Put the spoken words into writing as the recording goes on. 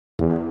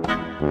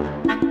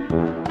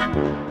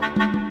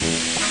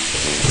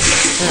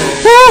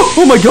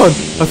Oh my god!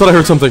 I thought I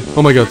heard something.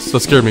 Oh my god, that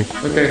scared me.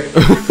 Okay.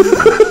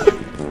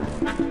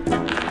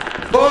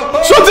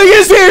 Something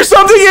is here!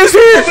 Something is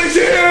here!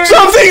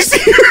 Something's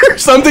here!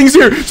 Something's here! Something's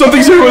here!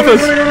 Something's here with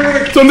us!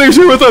 Something's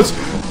here with us!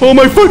 Oh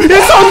my fuck!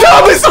 It's on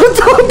top! It's on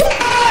top!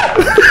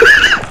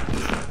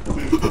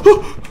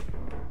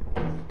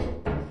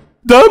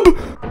 Dub?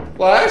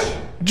 Flash?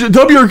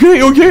 Dub, you're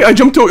okay? Okay, I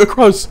jumped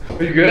across.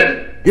 Are you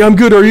good? Yeah, I'm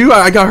good. Are you?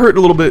 I got hurt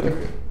a little bit.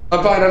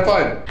 I'm fine, I'm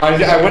fine.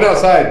 I went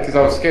outside because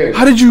I was scared.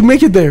 How did you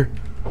make it there?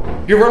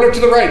 You run up to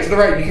the right,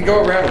 You can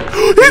go around.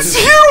 It's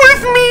here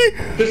with me!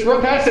 Just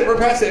run past it,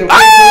 Ah!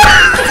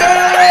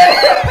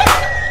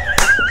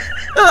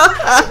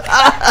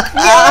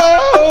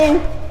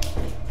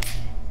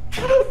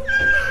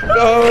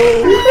 No!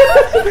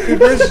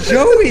 Where's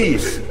Joey?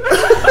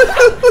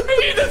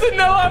 He doesn't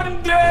know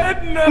I'm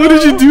dead, no! What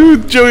did you do,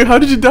 Joey? How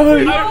did you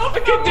die? I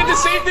fucking did the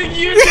same thing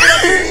you did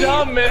on the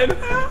jump, man.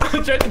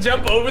 I tried to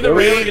jump over the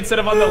railing instead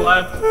of on the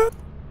left.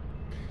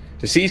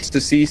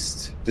 Deceased.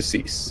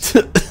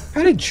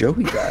 How did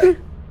Joey die?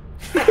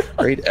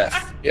 Grade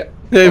F. Yeah.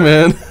 Hey,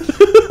 man.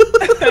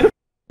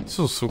 This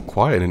is so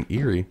quiet and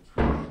eerie.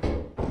 I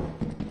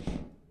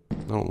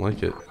don't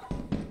like it.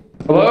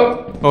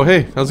 Hello? Oh,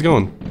 hey. How's it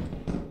going?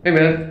 Hey,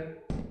 man.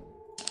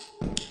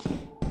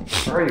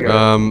 How are you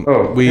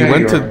guys? We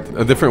went to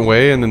a different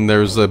way, and then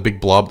there's a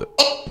big blob that...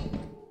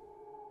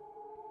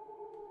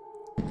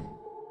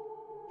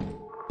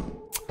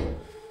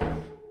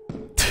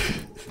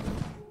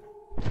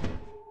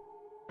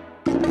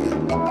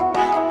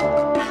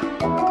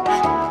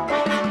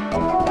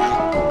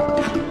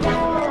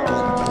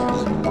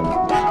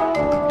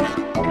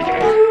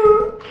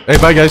 Hey,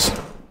 bye, guys.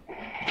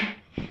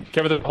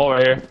 Cover the hole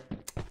right here.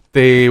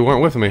 They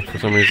weren't with me for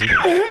some reason.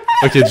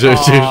 Okay, Joe,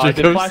 did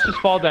the flash just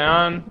fall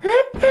down?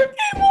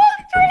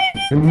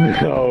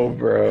 No,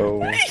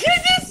 bro. You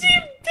just see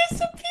him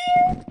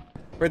disappear.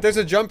 Wait, there's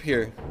a jump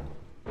here.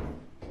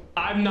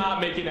 I'm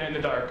not making it in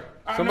the dark.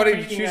 Somebody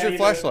use your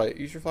flashlight.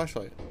 Use your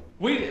flashlight.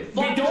 We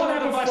don't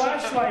have a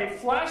flashlight.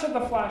 Flash at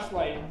the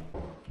flashlight.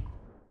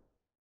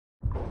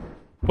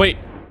 Wait.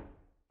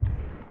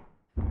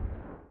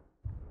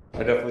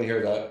 I definitely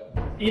hear that.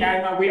 Yeah,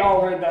 I know, we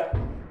all heard that.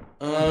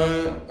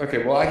 Okay,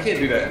 well, I can't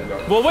do that in the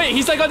dark. Well, wait,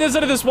 he's like on the other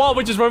side of this wall,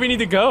 which is where we need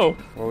to go.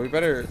 Well, we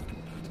better...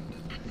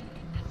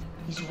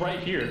 He's right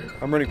here.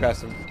 I'm running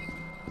past him.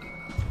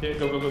 Yeah,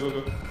 go.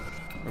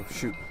 Oh,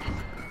 shoot.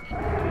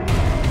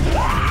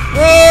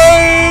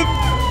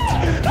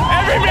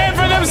 Every man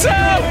for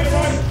themselves!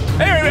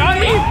 Hey, on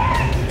me!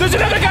 There's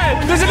another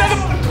guy! There's another...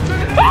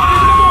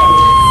 Ah!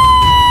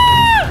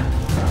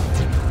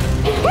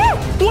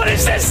 What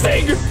is this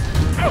thing?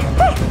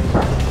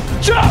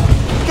 Jump!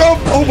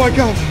 Jump! Oh my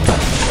god!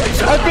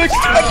 Epic!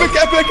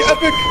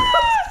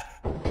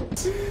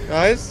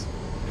 Guys?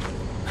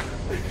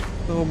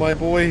 Oh, my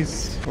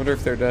boys. Wonder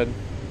if they're dead.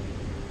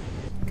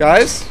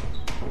 Guys?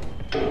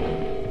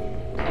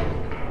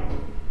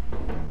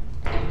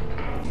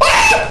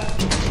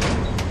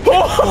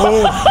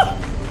 Oh.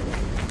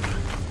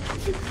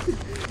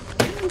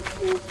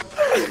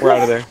 We're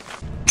out of there.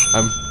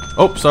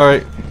 Oh,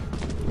 sorry.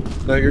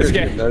 No, you're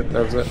Okay. that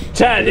was it.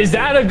 Chad, is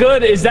that a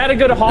good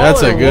haul?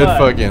 That's a or good what?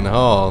 fucking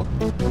haul.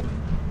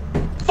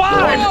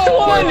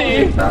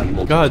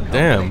 520! God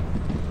damn.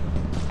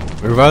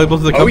 We're valuable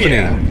to the company.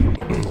 Yeah.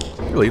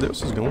 Really,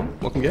 this is going.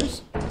 Welcome,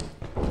 guys.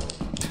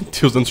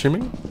 Teal's done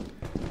streaming.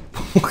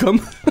 Welcome.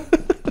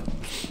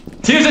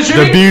 Tears of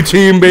The B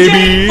team,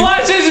 baby.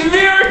 Flash's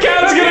viewer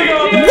count's gonna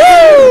go.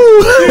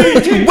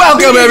 Woo!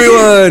 Welcome,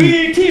 everyone.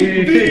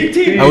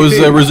 I was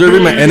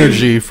reserving my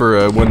energy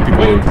for when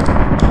people.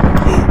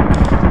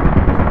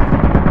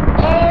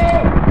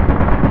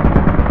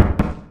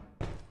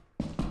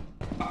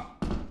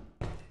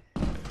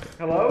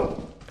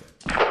 Hello?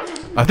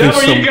 I think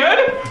Dub, are you good?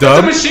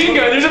 Dub? There's a machine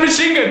gun. There's a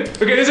machine gun.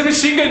 Okay, there's a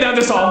machine gun down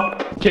this hall.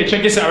 Okay,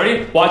 check this out.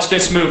 Ready? Watch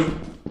this move.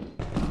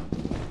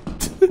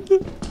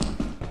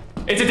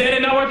 It's a dead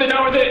end. Not worth it.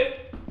 Not worth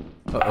it.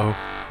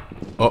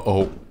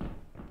 Uh-oh.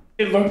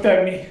 He looked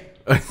at me.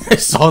 I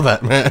saw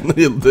that, man.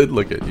 He did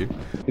look at you.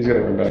 He's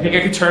gonna run I back. think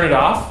I could turn it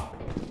off.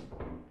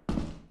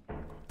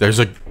 There's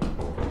a...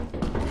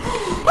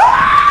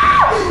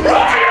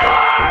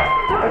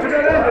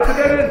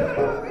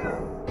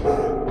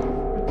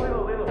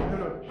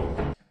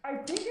 I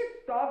think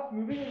it stops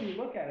moving when you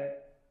look at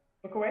it.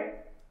 Look away.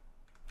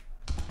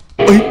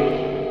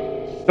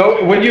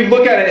 So when you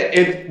look at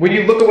it, when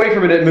you look away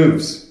from it, it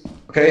moves.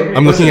 Okay.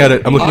 I'm looking at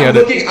it. I'm looking at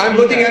it. I'm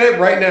looking at it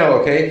right now.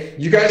 Okay.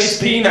 You guys It's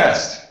sneak peanut.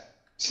 past.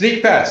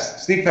 Sneak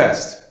past. Sneak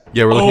past.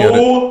 Yeah, we're looking at it.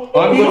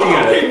 I'm looking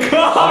at it.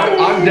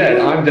 I'm dead.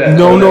 I'm dead.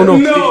 No, I'm no,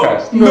 dead. no. Sneak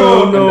past.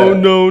 No, I'm no,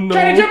 dead. no, no.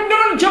 Try to jump,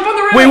 no, jump on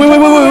the rail.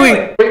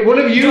 Wait. Wait, what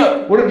have you?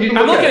 What have you?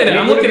 I'm looking at it.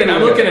 I'm looking at it.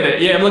 I'm looking at at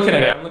it. Yeah, I'm looking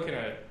at it. I'm looking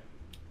at it.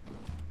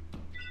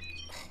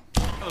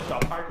 Kill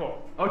himself. Hardcore.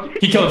 Okay.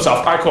 He killed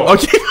himself. Hardcore.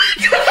 Okay.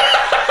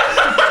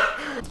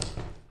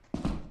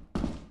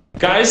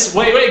 Guys,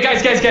 wait,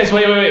 guys,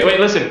 wait,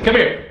 listen, come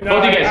here. No,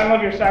 Both of you guys. I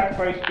love your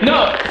sacrifice.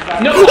 No. Oh,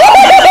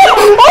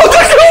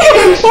 that's me!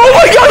 Oh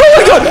my god, oh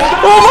my god!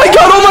 Oh my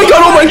god, oh my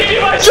god, oh my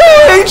god!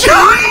 Change!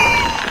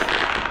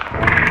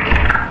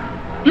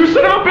 You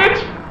son of a bitch!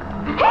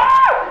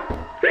 Ah!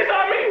 He's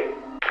on me!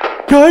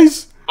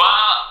 Guys! Well,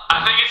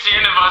 I think it's the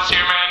end of us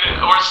here, man.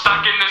 We're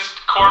stuck in this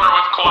corner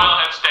with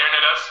Coilhead staring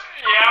at us.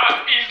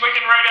 Yeah, he's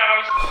looking right at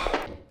us.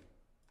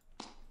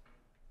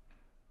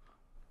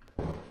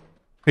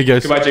 Hey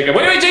guys. Goodbye, Jacob.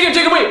 Wait,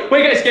 Jacob,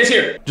 wait, guys,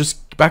 here.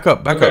 Just back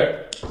up, back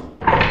up.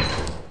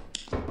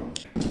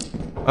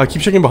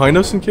 Keep checking behind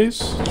us in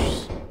case.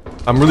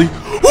 I'm really.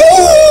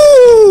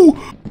 Ooh!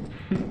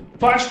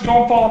 Flash,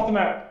 don't fall off the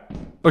map.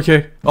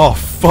 Okay. Oh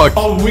fuck.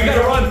 Oh, we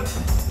gotta run.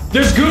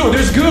 There's goo.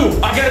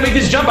 I gotta make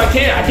this jump. I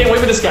can't wait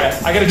for this guy.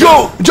 I gotta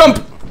go.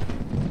 Jump.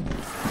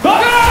 Oh,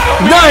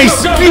 no!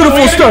 Nice,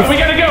 beautiful stuff. We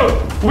gotta go.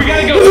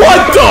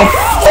 What the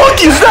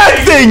fuck is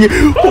that thing?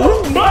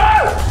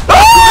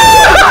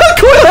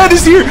 Coilhead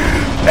is here,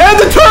 and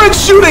the turret's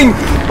shooting.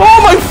 Oh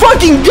my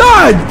fucking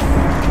god!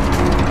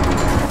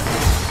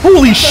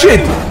 Holy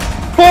shit!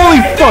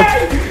 Holy fuck!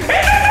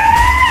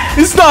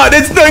 It's not.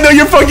 It's no.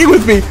 You're fucking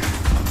with me.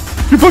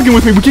 You're fucking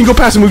with me. We can't go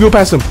past him. We go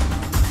past him.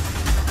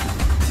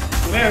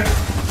 There.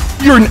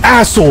 You're an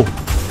asshole.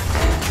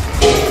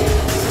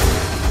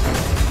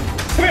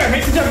 Come here,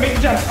 make the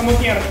jump. I'm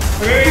looking at him.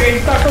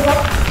 Wait, stop,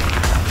 stop.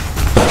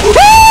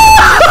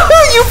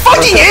 You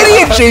fucking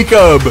idiot,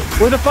 Jacob!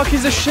 Where the fuck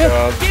is the ship?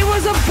 It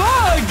was a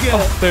bug.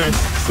 Oh, there.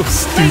 So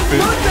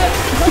stupid.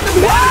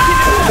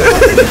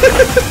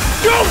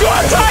 Go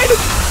outside!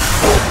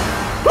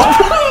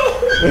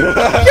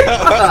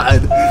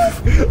 God.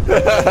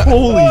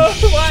 Holy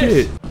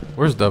shit.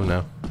 Where's Dub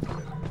now?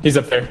 He's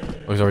up there.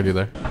 Oh, he's already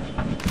there.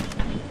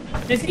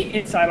 Is he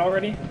inside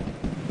already?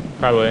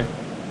 Probably.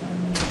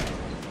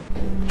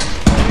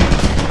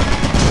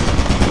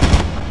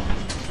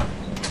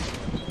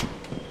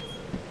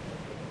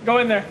 Go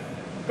in there.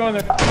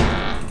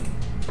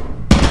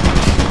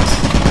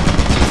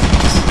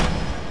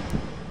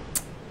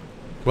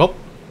 Well.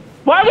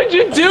 Why would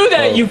you do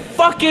that, you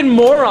fucking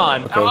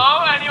moron? Okay.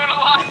 Hello? Anyone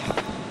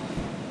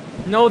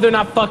alive? No, they're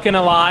not fucking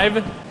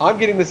alive. I'm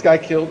getting this guy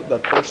killed the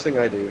first thing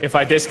I do. If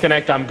I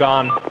disconnect, I'm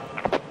gone.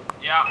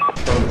 Yeah.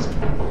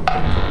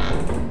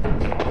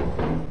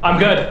 I'm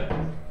good.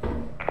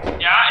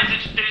 Yeah?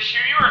 Did it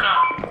shoot you or no?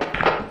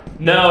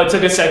 No, it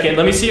took a second.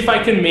 Let me see if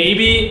I can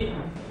maybe...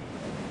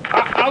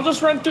 I'll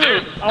just run through.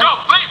 Dude,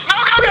 go, please,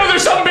 no,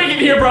 there's something big in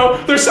here, bro.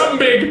 There's something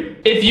big.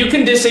 If you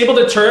can disable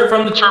the turret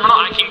from the terminal,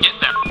 I can get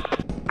there.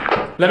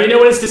 Let me know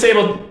when it's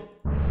disabled.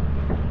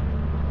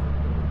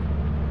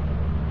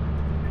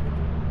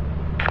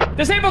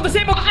 Disable! Go!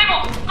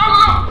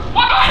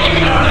 What the heck?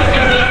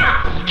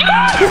 Get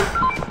out of there!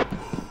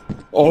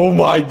 Oh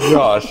my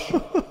gosh.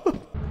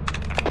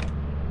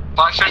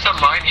 Flash, there's a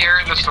mine here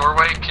in the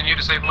doorway. Can you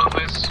disable it,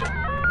 please?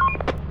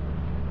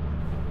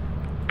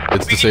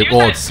 It's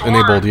disabled. Oh, it's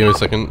enabled. Give me a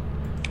second.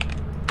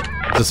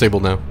 It's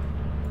disabled now.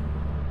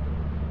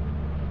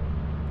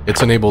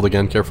 It's enabled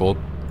again. Careful.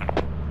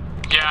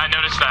 Yeah, I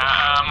noticed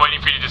that. I'm waiting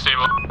for you to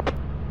disable.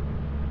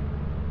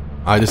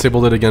 I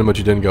disabled it again, but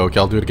you didn't go. Okay,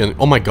 I'll do it again.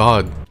 Oh my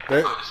god.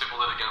 I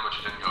disabled it again, but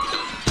you didn't go.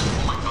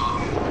 Oh my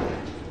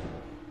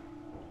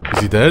god.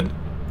 Is he dead?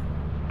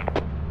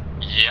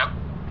 Yep.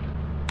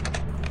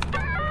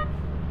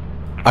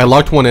 I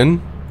locked one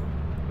in.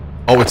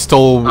 Oh, it's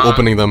still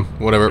opening them.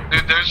 Whatever.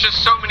 Dude, there's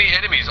just so many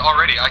enemies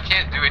already. I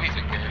can't do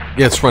anything, man.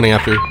 Yeah, it's running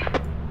after.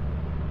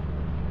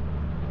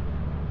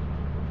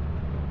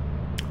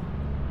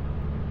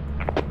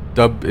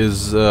 Dub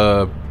is,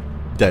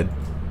 dead.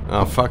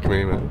 Oh, fuck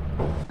me, man.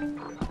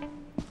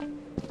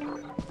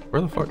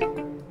 Where the fuck?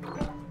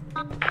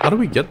 How do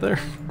we get there?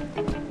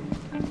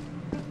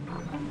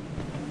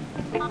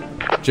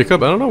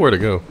 Jacob, I don't know where to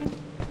go.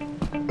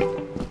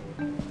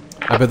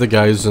 I bet the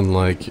guys in,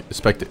 like,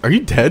 Are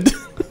you dead?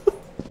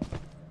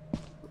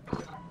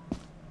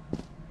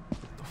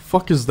 The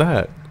fuck is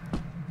that?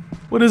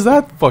 What is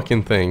that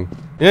fucking thing?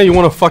 Yeah, you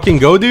wanna fucking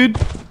go, dude?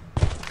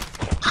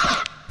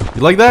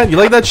 You like that? You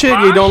like that shit?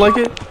 You don't like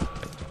it?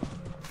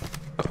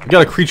 I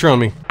got a creature on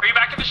me. Are you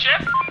back at the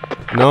ship?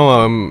 No,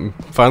 I'm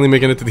finally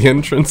making it to the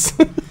entrance.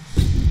 Okay,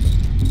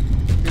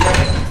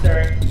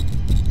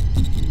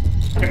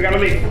 we gotta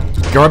leave.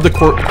 Grab the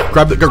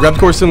grab the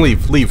corpse and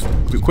leave. Leave.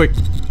 Quick.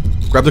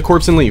 Grab the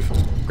corpse and leave.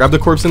 Grab the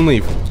corpse and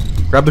leave.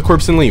 Grab the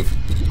corpse and leave.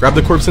 Grab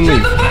the corpse and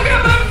leave. Shut the fuck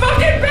up! I'm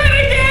fucking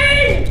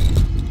panicking!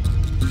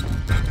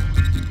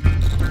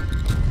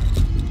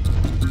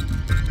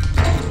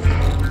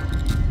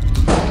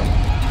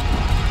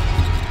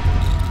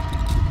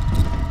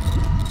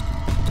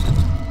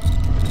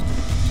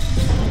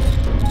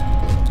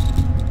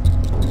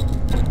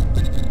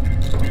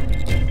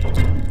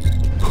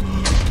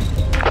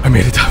 I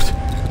made it out.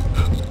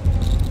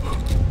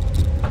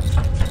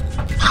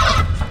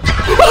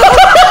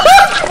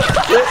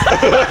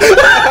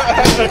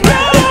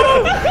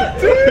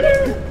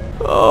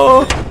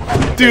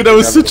 Dude, that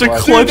was such a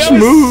clutch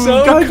move.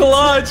 So God.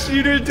 clutch.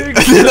 You did Then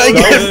I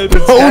get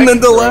thrown in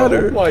the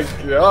ladder. Oh my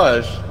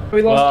gosh.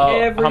 We lost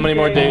Well, everything. how many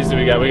more days do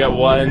we got? We got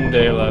 1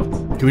 day left.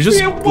 Can we just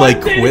We have like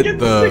one day to quit get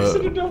the? 6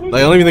 in a double. Like,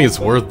 I don't even think it's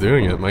worth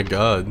doing it. My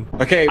God.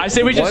 Okay. I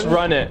say we just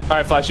run it. All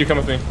right, Flash, you come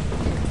with me.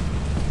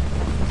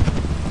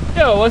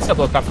 Yo, what's up,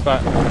 little coffee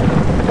pot?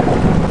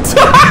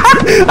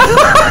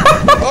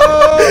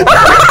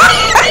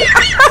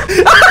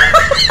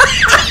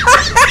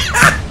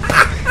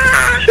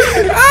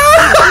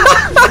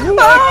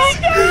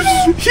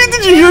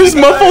 Did you hear his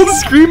muffled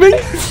screaming?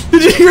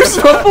 Did you hear his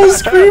muffled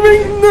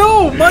screaming?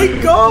 No, my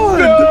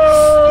God.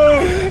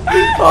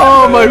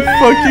 Oh my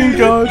fucking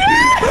God.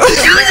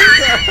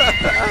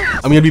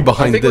 I'm gonna be I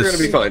behind think this. we're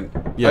gonna be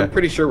fine. Yeah. I'm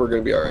pretty sure we're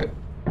gonna be alright.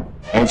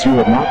 As you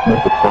have not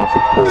met the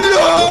profit quota,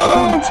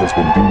 performance has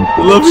been deemed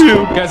Love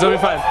you. Guys, we'll be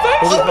fine.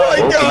 Oh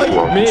my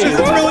god! Me. This is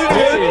really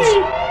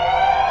good!